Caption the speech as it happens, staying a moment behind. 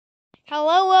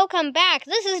Hello, welcome back.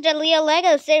 This is the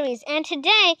Lego series, and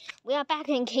today we are back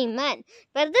in Cayman.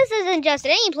 But this isn't just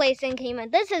any place in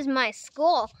Cayman. This is my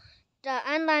school, the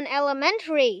Anlan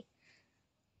Elementary.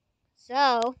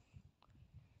 So,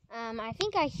 I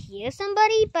think I hear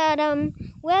somebody, but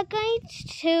we're going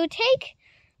to take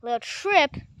a little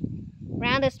trip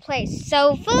around this place.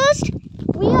 So first,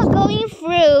 we are going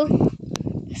through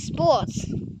sports.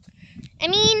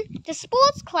 The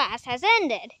sports class has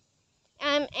ended.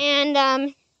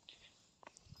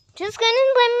 Just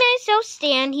gonna let myself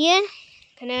stand here.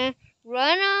 Gonna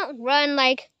run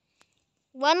like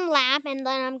one lap, and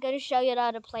then I'm gonna show you the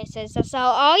other places. So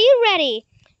are you ready?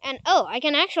 And I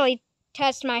can actually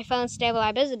test my phone's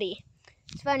stability.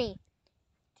 It's funny.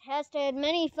 Tested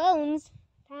many phones,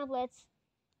 tablets,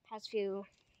 past few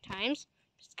times.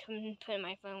 Just couldn't put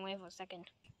my phone away for a second.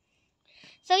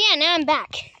 So yeah, now I'm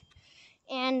back.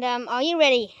 And are you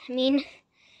ready?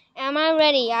 Am I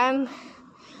ready? I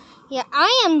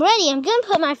am ready. I'm gonna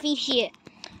put my feet here.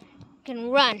 Can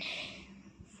run.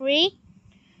 3,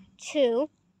 2,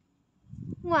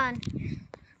 1.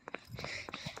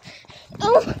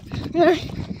 Oh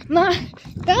my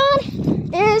God!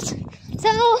 It's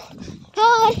so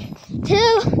hard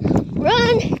to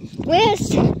run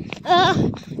with a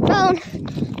phone.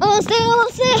 Almost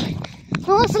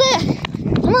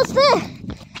there.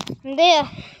 I'm there.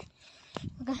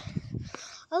 Okay.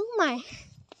 Oh my.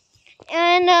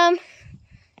 And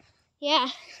yeah.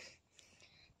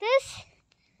 This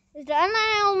is the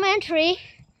Anlan Elementary.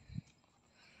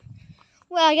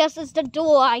 Well, I guess it's the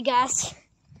door, I guess.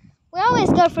 We always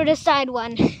go for the side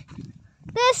one.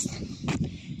 This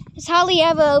is hardly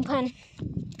ever open.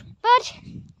 But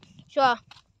sure.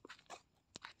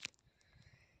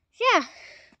 Yeah.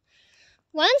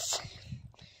 Once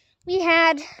we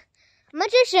had a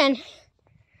magician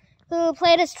who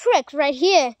played us tricks right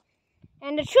here.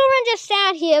 And the children just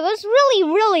sat here. It was really,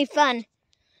 really fun. It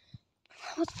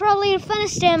was probably the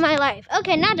funnest day of my life.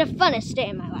 Okay, not the funnest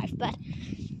day of my life, but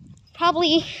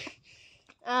probably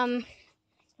the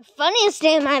funniest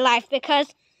day of my life,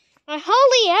 because I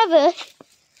hardly ever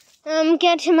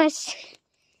get to my, sit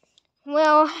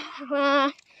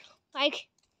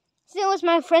with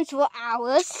my friends for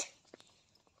hours.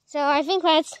 So I think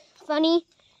that's a funny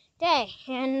day.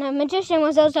 And the magician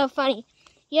was also funny.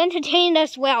 He entertained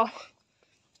us well.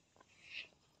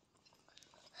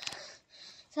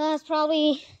 So that's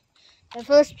probably the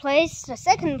first place. The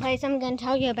second place I'm going to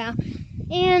tell you about.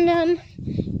 And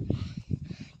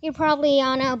you probably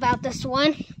all know about this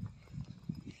one.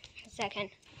 Second.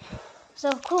 So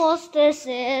of course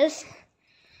it's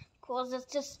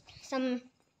just some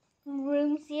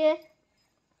rooms here.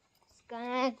 Just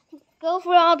gonna go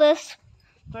through all this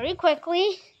very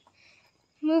quickly.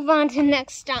 Move on to the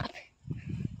next stop.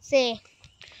 See.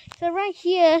 So right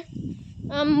here,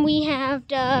 we have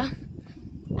the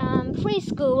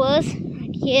preschoolers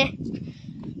right here.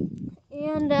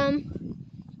 And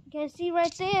you can see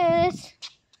right there is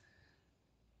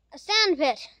a sand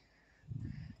pit.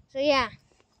 So yeah.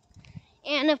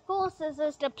 And of course this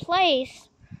is the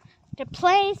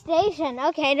PlayStation.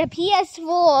 Okay, the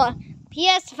PS4,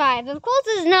 PS5. Of course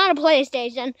this is not a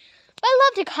PlayStation, but I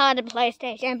love to call it a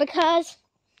PlayStation because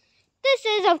this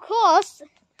is, of course, a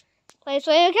place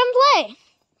where you can play.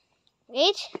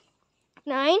 8,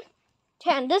 9,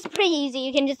 10. This is pretty easy.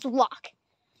 You can just walk.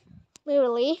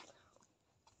 Literally.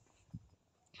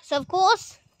 So, of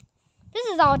course, this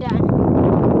is all done.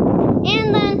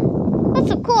 And then,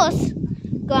 let's, of course,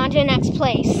 go on to the next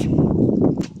place.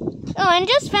 Oh, and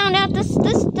just found out this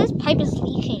pipe is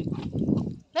leaking.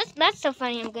 That's so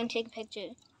funny. I'm going to take a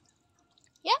picture.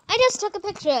 Yeah, I just took a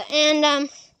picture. And,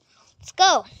 let's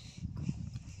go.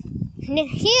 And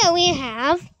here we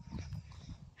have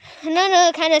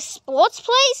another kind of sports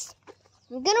place.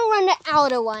 I'm gonna run the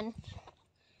outer one. I'm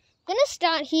gonna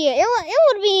start here. It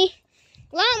would be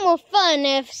a lot more fun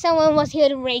if someone was here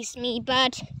to race me,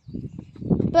 but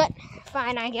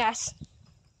fine, I guess.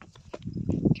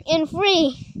 In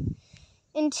 3,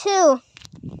 in 2,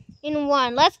 in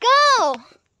 1. Let's go!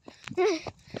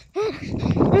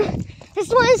 This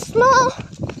one is slow.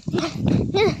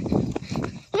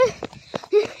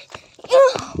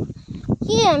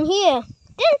 Here, I'm here.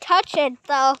 Didn't touch it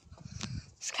though.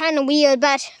 It's kind of weird,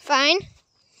 but fine. And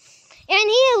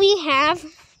here we have,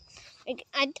 I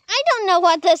don't know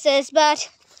what this is, but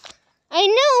I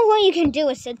know what you can do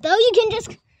with it though. You can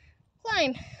just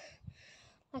climb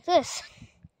like this.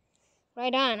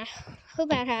 Right on. I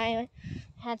hope I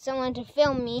had someone to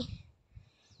film me,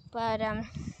 but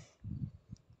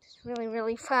it's really,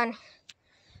 really fun.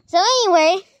 So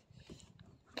anyway,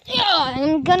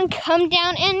 I'm gonna come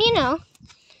down and,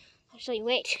 actually,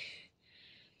 wait.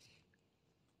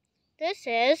 this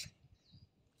is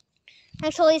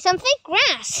actually some fake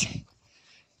grass.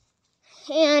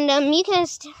 And I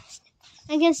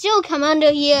can still come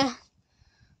under here.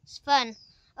 It's fun.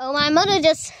 Oh, my mother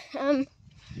just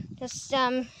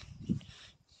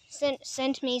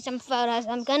sent me some photos.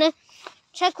 I'm gonna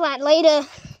check that later.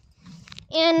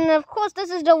 And of course,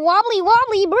 this is the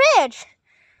wobbly bridge.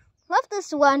 Love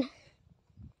this one.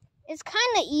 It's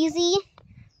kind of easy,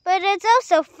 but it's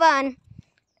also fun.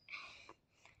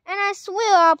 And I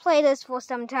swear I'll play this for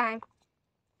some time.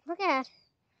 Look at it.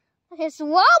 It's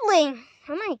wobbling.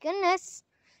 Oh my goodness.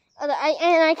 And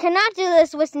I cannot do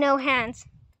this with no hands.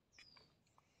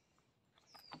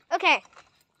 Okay.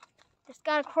 Just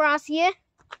gotta cross here.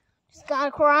 Just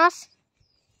gotta cross.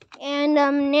 And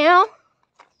now.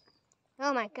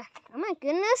 Oh my god. Oh my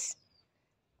goodness.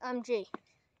 OMG.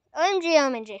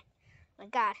 OMG. My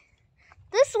god.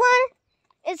 This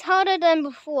one is harder than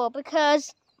before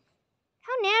because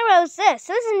how narrow is this?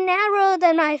 This is narrower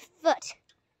than my foot.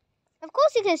 Of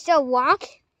course you can still walk.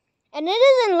 And it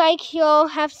isn't like you'll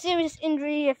have serious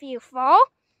injury if you fall.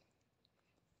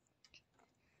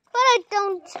 But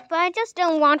I just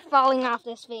don't want falling off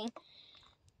this thing.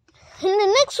 And the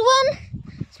next one,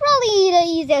 it's probably the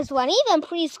easiest one. Even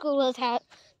preschoolers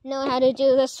know how to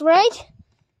do this, right?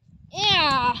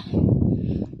 Yeah.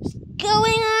 What's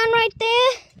going on right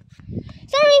there?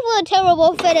 Sorry for the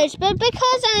terrible footage, but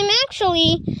because I'm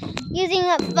actually using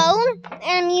a phone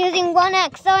and I'm using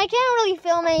 1X, so I can't really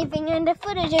film anything, and the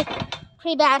footage is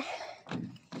pretty bad.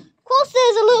 Of course,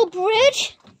 there's a little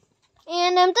bridge,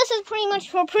 and this is pretty much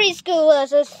for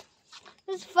preschoolers. This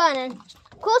is fun, and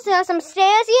of course, there are some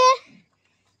stairs here,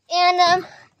 and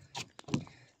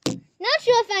not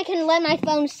sure if I can let my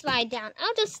phone slide down.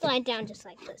 I'll just slide down just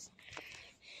like this.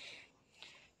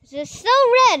 This is so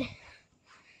red.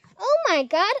 Oh my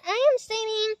god, I am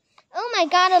saying oh my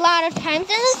god a lot of times in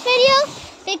this video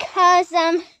because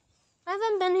I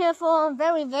haven't been here for a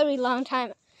very, very long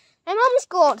time. I'm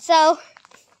homeschooled, so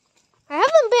I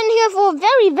haven't been here for a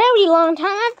very, very long time.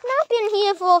 I've not been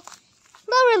here for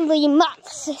literally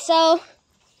months. So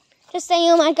just saying,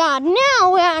 oh my god.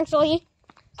 Now we're actually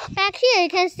back here. You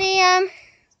can see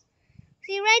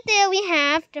right there we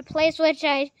have the place which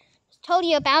I told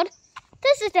you about.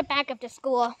 This is the back of the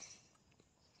school.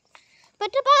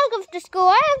 But the back of the school,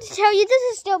 I have to tell you, this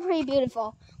is still pretty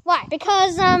beautiful. Why?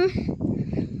 Because,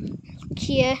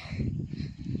 here,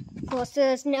 of course,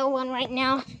 there's no one right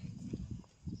now.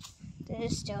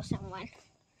 There's still someone.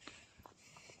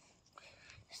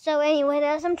 So anyway,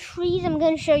 there are some trees I'm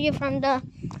going to show you from the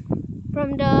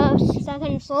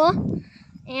second floor.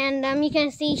 And, you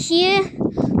can see here,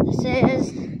 this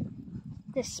is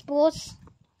the sports.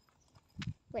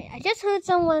 Wait, I just heard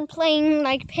someone playing,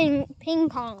 like, ping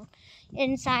pong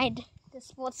inside the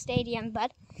sports stadium,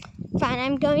 but fine,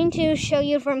 I'm going to show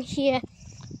you from here.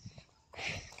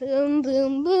 Boom,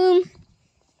 boom, boom.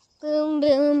 Boom,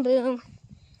 boom, boom.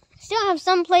 Still have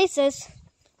some places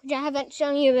which I haven't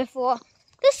shown you before.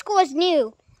 This school is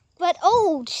new, but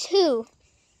old too.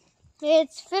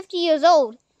 It's 50 years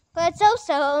old, but it's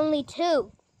also only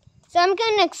 2. So I'm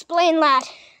going to explain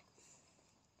that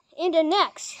in the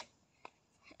next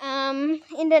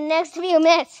few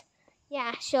minutes.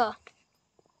 Yeah, sure.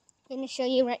 I'm going to show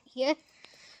you right here.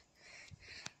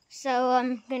 So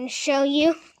I'm going to show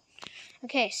you.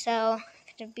 Okay, so I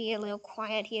have to be a little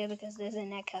quiet here because there's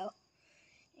an echo.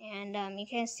 And you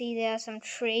can see there are some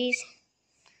trees.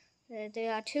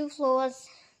 There are 2 floors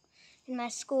in my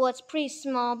school. It's pretty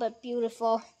small but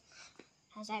beautiful,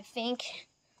 as I think.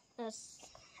 There's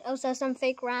also some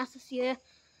fake grasses here.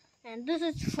 And this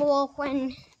is for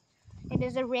when it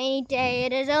is a rainy day.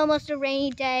 It is almost a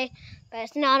rainy day, but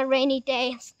it's not a rainy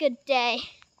day. It's a good day.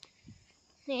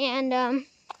 And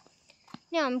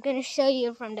now I'm going to show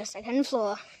you from the second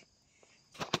floor.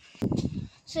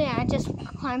 So yeah, I just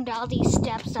climbed all these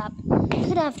steps up.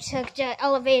 Could have took the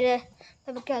elevator,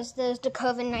 but because there's the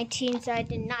COVID-19, so I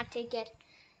did not take it.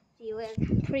 See, we're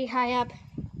pretty high up.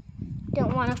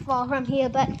 Don't want to fall from here,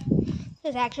 but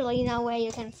there's actually no way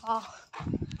you can fall.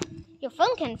 Your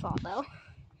phone can fall, though.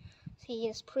 See,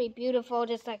 it's pretty beautiful,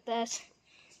 just like this.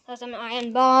 There's some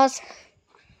iron bars.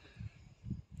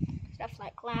 Stuff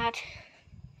like that.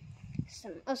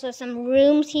 Also some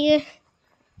rooms here.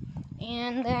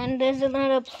 And then there's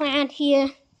another plant here.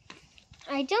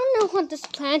 I don't know what this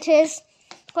plant is,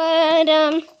 but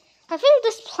I think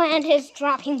this plant is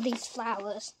dropping these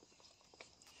flowers.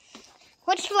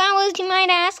 Which flowers, you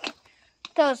might ask?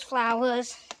 Those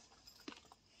flowers.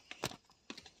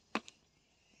 I'm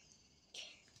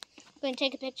going to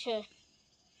take a picture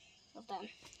of them.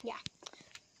 Yeah.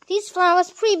 These flowers,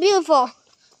 pretty beautiful.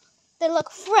 they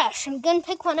look fresh. I'm gonna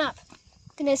pick one up.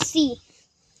 Gonna see.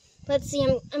 Let's see.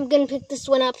 I'm gonna pick this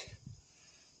one up.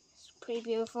 It's pretty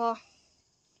beautiful.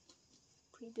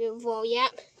 Pretty beautiful.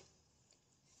 Yep.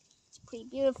 It's pretty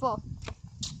beautiful.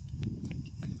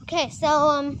 Okay, so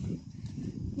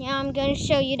now I'm gonna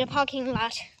show you the parking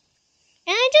lot.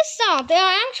 And I just saw there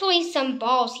are actually some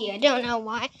balls here. I don't know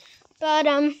why, but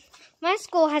my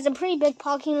school has a pretty big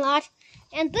parking lot,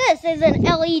 and this is an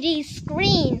LED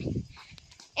screen,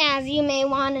 as you may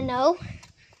want to know.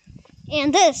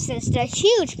 And this is the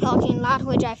huge parking lot,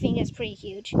 which I think is pretty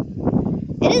huge.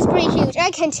 It is pretty huge, I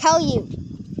can tell you.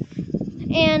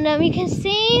 And you can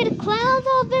see the clouds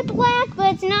are a bit black,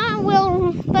 but it's not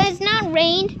but it's not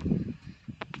rained.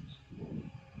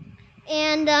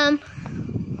 And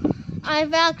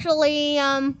I've actually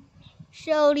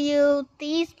showed you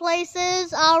these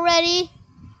places already,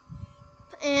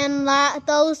 and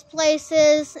those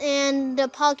places, and the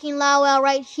parking lot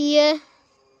right here.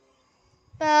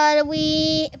 But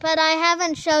I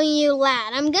haven't shown you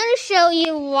that. I'm gonna show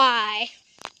you why.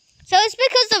 So it's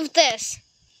because of this.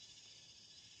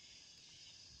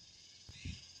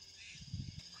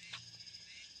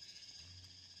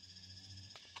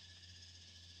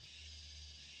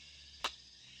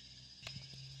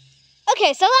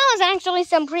 Okay, so that was actually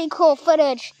some pretty cool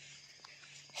footage.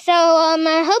 So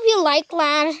I hope you like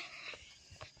that.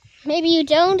 Maybe you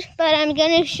don't, but I'm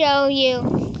gonna show you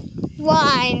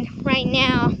why right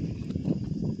now.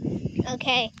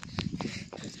 Okay.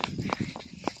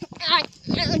 I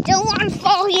don't want to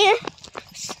fall here.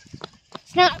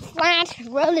 It's not flat. The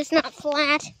road is not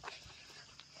flat.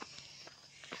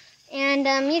 And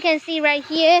you can see right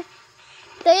here,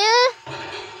 there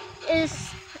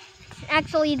is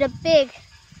actually the big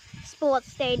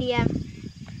sports stadium.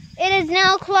 It is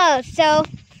now closed, so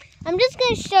I'm just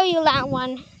going to show you that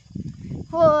one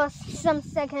for some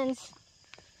seconds.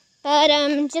 But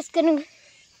I'm just going to,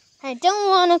 I don't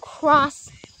want to cross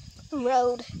the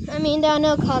road. I mean, there are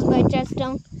no cars, but I just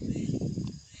don't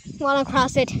want to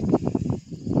cross it.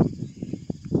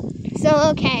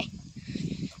 So, okay.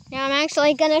 Now I'm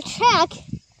actually going to check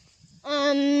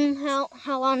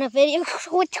how long the video,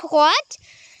 what?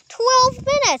 12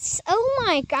 minutes. Oh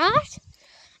my gosh.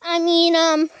 I mean,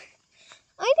 I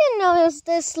didn't know it was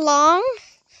this long.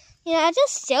 You know, I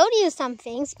just showed you some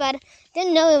things, but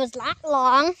didn't know it was that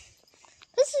long.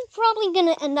 This is probably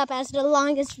going to end up as the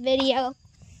longest video.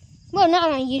 Well,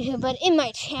 not on YouTube, but in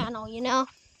my channel, you know.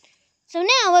 So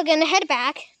now we're going to head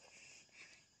back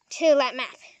to that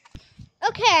map.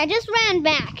 Okay, I just ran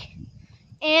back.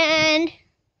 And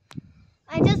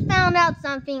I just found out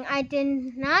something I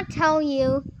did not tell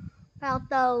you about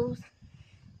those.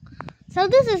 So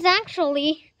this is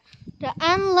actually the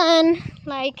Anlan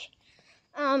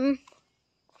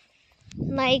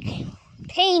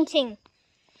painting.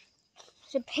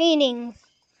 It's a painting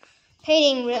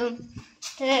room.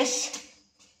 This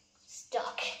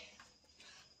stuck.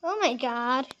 Oh my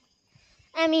god.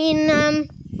 I mean,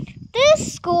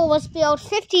 this school was built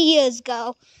 50 years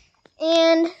ago,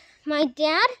 and my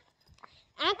dad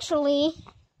actually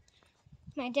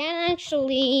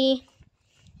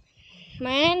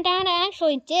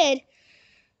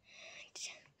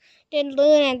did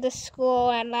learn at the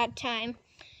school at that time,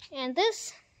 and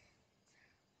this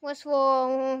was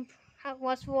for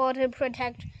to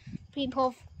protect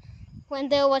people when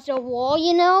there was a war,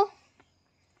 you know.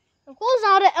 Of course,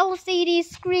 all the LCD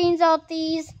screens of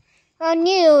these are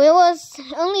new. It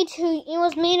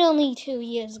was made only 2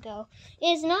 years ago.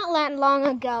 It's not that long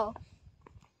ago.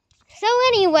 So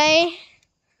anyway,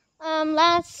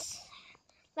 that's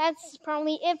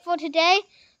probably it for today.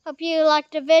 Hope you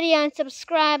liked the video and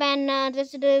subscribe, and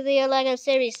this is the LEGO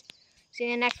series. See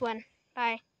you in the next one.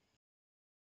 Bye.